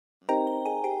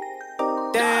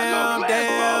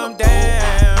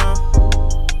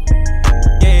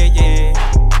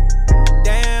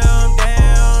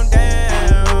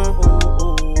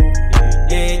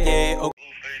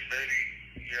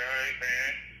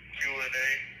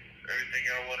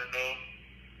y'all want to know,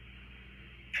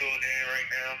 tune in right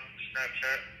now.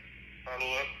 Snapchat, follow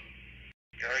up.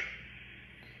 All right.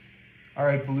 All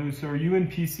right, Blue. So are you in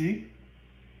PC?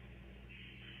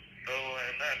 No, I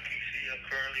am not PC. I'm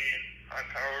currently in high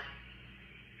power.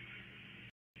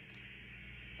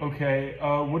 Okay.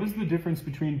 What is the difference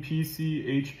between PC,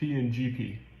 HP, and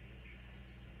GP?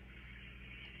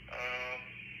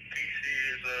 PC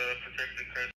is a protected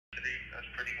custody. That's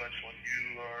pretty much when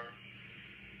you are,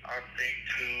 I think,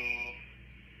 to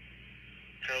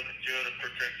tell the jail to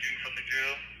protect you from the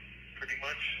jail, pretty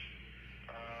much.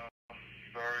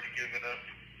 You've already given up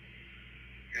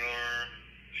your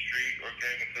street or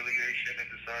gang affiliation and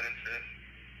decided to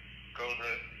go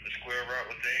the square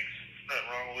route with things. There's nothing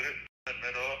wrong with it,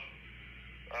 nothing at all.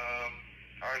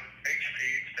 HP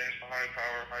stands for high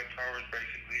power. High power is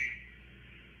basically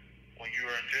when you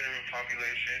are in general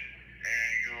population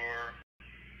and you're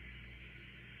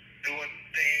doing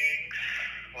things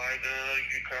like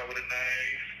you get caught with a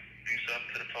knife, do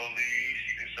something to the police,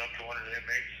 you do something to one of the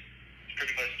inmates. It's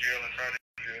pretty much jail inside of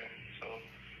jail. So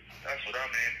that's what I'm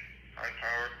in, high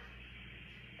power.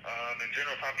 The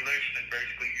general population is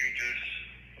basically you just,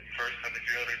 when you first come to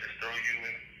jail, they just throw you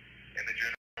in the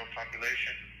general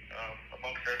population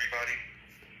amongst everybody.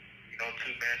 You know,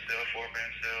 2-man cell,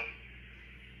 4-man cell.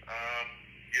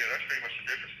 Yeah, that's pretty much the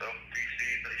difference though.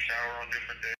 PCs, they shower on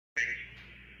different days.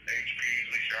 HPs,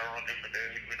 we shower on different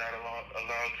days. We're not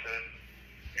allowed to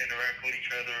interact with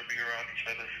each other or be around each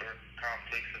other for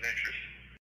conflicts of interest.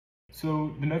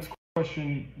 So the next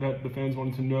question that the fans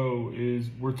wanted to know is,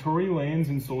 were Tory Lanez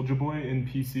and Soulja Boy in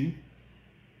PC?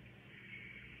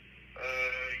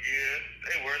 Yeah,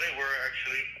 they were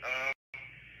actually.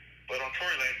 But on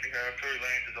Tory Lanez behalf, Tory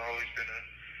Lanez has always been a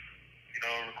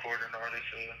recording artist,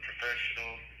 a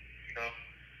professional. You know,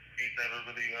 he's never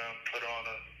really put on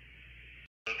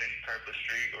any type of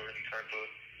street or any type of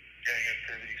gang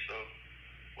activity. So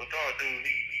with all due,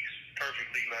 he's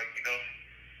perfectly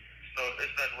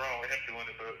there's nothing wrong with him doing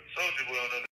it. But Soulja Boy, on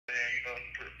the other hand, he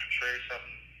portrays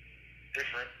something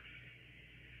different.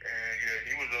 And yeah,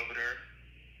 he was over there.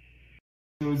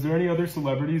 So is there any other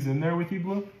celebrities in there with you,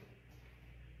 Blue?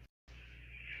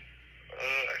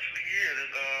 Actually, yeah,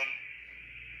 there's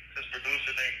this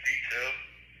producer named Detail.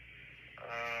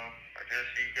 I guess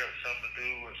he got something to do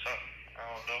with something. I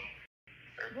don't know.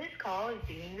 This call is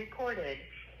being recorded.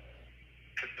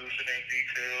 Producer named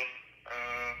Detail.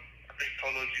 I think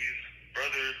Polo G's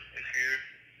brother is here,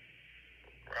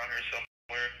 around here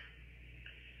somewhere.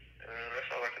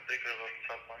 That's all I can think of off the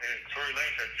top of my head. Tory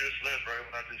Lanez had just left right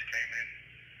when I just came in.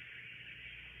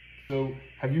 So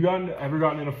have you ever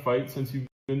gotten in a fight since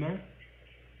you've been there?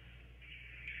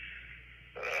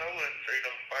 I wouldn't say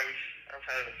no fights. I've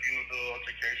had a few little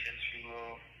altercations,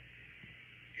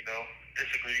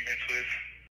 disagreements with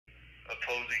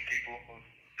opposing people who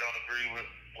don't agree with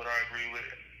what I agree with.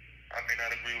 I may not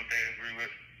agree with what they agree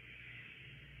with.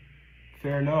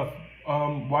 Fair enough.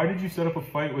 Why did you set up a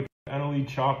fight with Annalie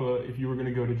Choppa if you were going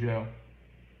to go to jail?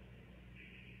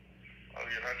 Oh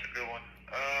yeah, that's a good one.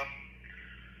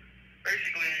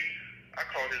 Basically, I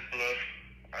called his bluff.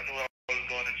 I knew I was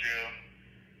going to jail,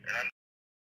 and I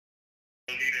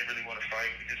knew he didn't really want to fight.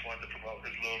 He just wanted to promote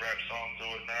his little rap songs or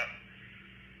whatnot.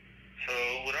 So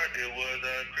what I did was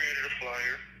I created a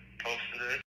flyer, posted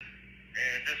it,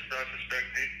 and just as I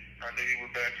suspected, I knew he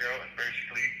would back out and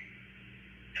basically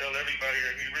tell everybody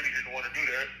that he really didn't want to do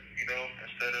that,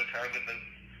 instead of having the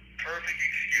perfect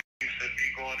excuse of me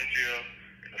going to jail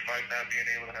and the fight not being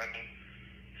able to happen.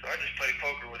 So I just played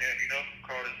poker with him,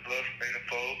 called his bluff, made him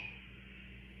fold.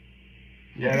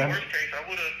 Yeah. In the worst case, I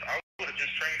would have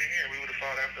just trained in here. We would have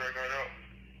fought after I got out.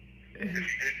 If he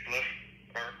didn't bluff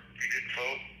or if he didn't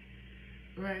fold.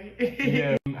 Right.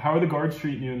 Yeah. How are the guards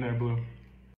treating you in there, Blue?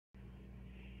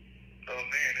 Oh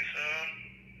man, it's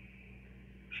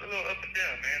a little up and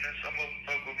down, man. Some of them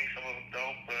fuck with me, some of them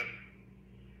don't, but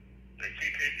they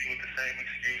keep hitting me with the same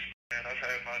excuse, man. I've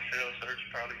had my cell searched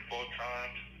probably 4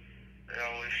 times. They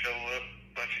always show up,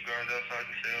 bunch of guards outside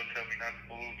the cell, tell me not to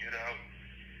move, get out.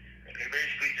 And they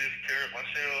basically just tear up my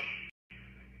cell.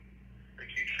 They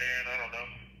keep saying, I don't know.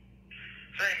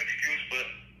 Same excuse,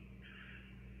 but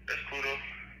that's cool though.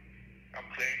 I'm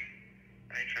clean.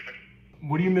 I ain't tripping.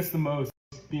 What do you miss the most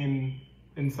being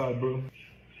inside, Blue? I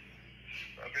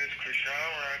miss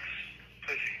Chrisean rocks,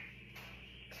 pussy,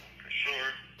 for sure,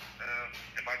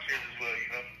 and my kids as well,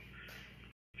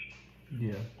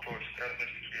 Yeah. Of course, gotta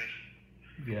miss the kids.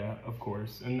 Yeah, of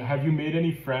course. And have you made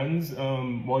any friends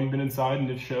while you've been inside? And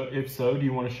if so, do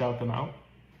you want to shout them out?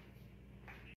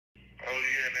 Oh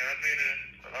yeah, man, I've made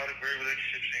a lot of great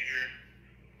relationships in here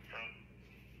from,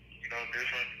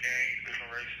 different gangs,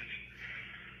 different races.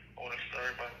 want to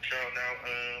start by shouting out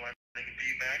my nigga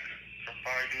D-Max from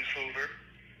Fire Deuce Hoover.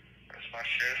 That's my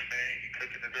chef, man. He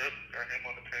cooking it up. Got him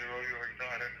on the payroll. You already know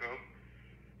how that go.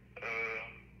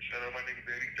 Shout out my nigga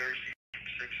Baby Thirsty from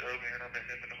 6-0, man. I met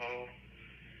him in the hole.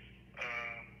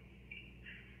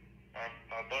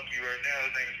 My bunkie right now,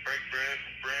 his name is Break Bread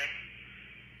from Brim.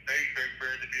 Hey, Break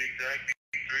Bread to be exact,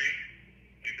 B3.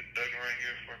 We've been thugging right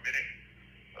here for a minute.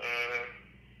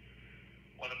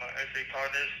 One of my SA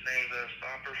partners, his name is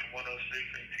Stomper from 106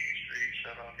 18th Street.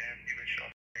 Shout out him. He been showing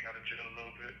out of jail a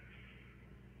little bit.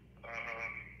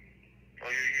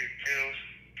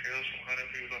 Kills from Hunter.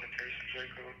 He was on the case from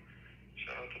Draco.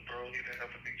 Shout out to bro. He been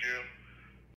helping me jail.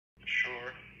 For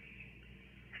sure.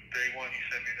 Day one, he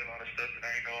sent me a lot of stuff that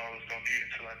I didn't know I was going to need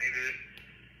until I needed it.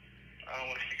 I don't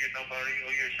want to forget nobody.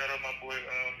 Oh, yeah, shout out my boy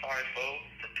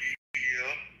 5-4 from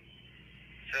PBL.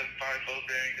 754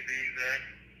 Dang to be exact.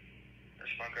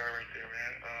 That's my guy right there,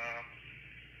 man.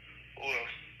 Who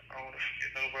else? I don't want to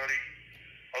forget nobody.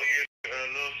 Oh, yeah,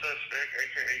 Little Suspect,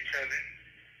 a.k.a. Kevin.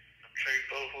 From Trade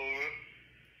Bohood.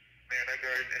 Man, that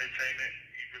guy is entertainment.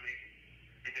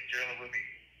 He been jailing with me.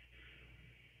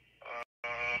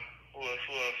 Who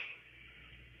else?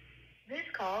 This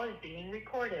call is being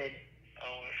recorded. I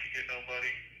don't want to forget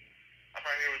nobody. I'm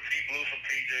right here with T-Blue from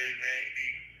PJ's, man.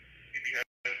 He be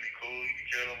having me cool. He be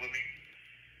jailing with me.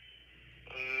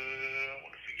 I don't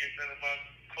want to forget none of my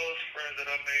close friends that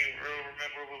I made real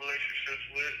memorable relationships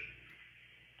with.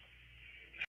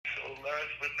 So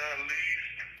last but not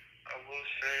least, I will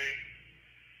say,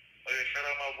 shout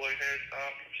out my boy Head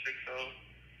Stomp from 6-0.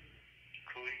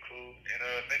 Cool. And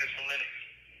Menace from Linux.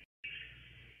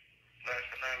 Last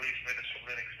but not least, Menace from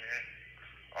Linux, man.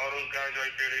 All those guys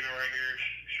right there, they've been right here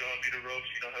showing me the ropes,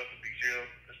 helping me jail.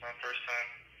 It's my first time.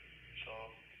 So,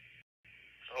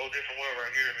 it's a whole different world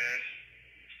right here, man.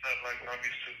 It's nothing like what I'm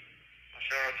used to.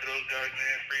 Shout out to those guys,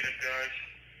 man. Freedom guys.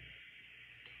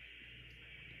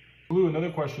 Blue,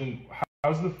 another question.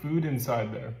 How's the food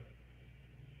inside there?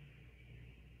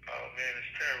 Oh, man,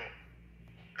 it's terrible.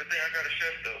 Good thing I got a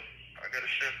chef, though.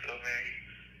 Man.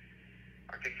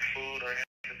 I get the food, I hand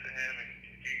it to him, and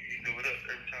he do it up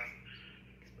every time.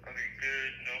 I mean,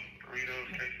 good, burritos,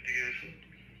 quesadillas,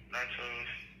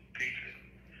 nachos, pizza.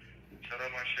 Shout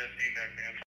out my chef D-Mac,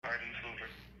 man. Fire Deuce Hoover.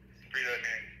 Free that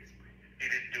man. He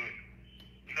didn't do it.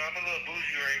 I'm a little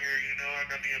bougie right here, I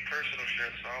got me a personal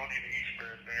chef, so I don't even eat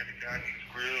spurs, man. The guy needs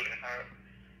grilled and hot.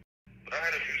 But I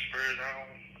had a few spurs.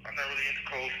 I'm not really into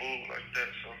cold food like that,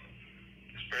 so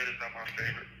spread is not my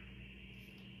favorite.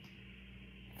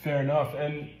 Fair enough.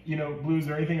 And, Blue, is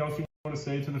there anything else you want to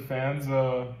say to the fans,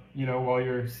 while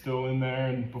you're still in there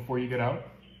and before you get out?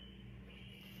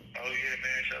 Oh, yeah,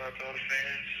 man. Shout out to all the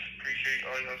fans. Appreciate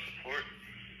all y'all support.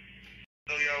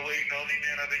 I know y'all waiting on me,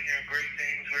 man. I've been hearing great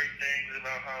things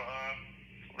about how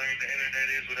lame the internet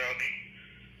is without me.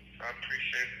 So I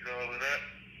appreciate all of that.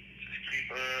 Just keep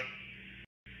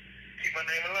my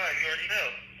name alive. You already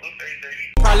know. Blueface,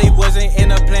 baby. Probably wasn't in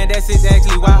a plan, that's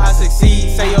exactly why I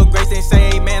succeed. Say your grace and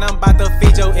say amen, I'm about to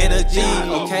feed your energy.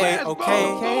 Okay.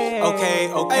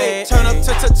 Turn up,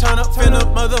 finna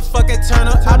motherfucking turn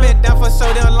up. I've been down for so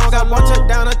damn long, I won't turn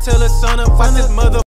down until the sun up. Watch this mother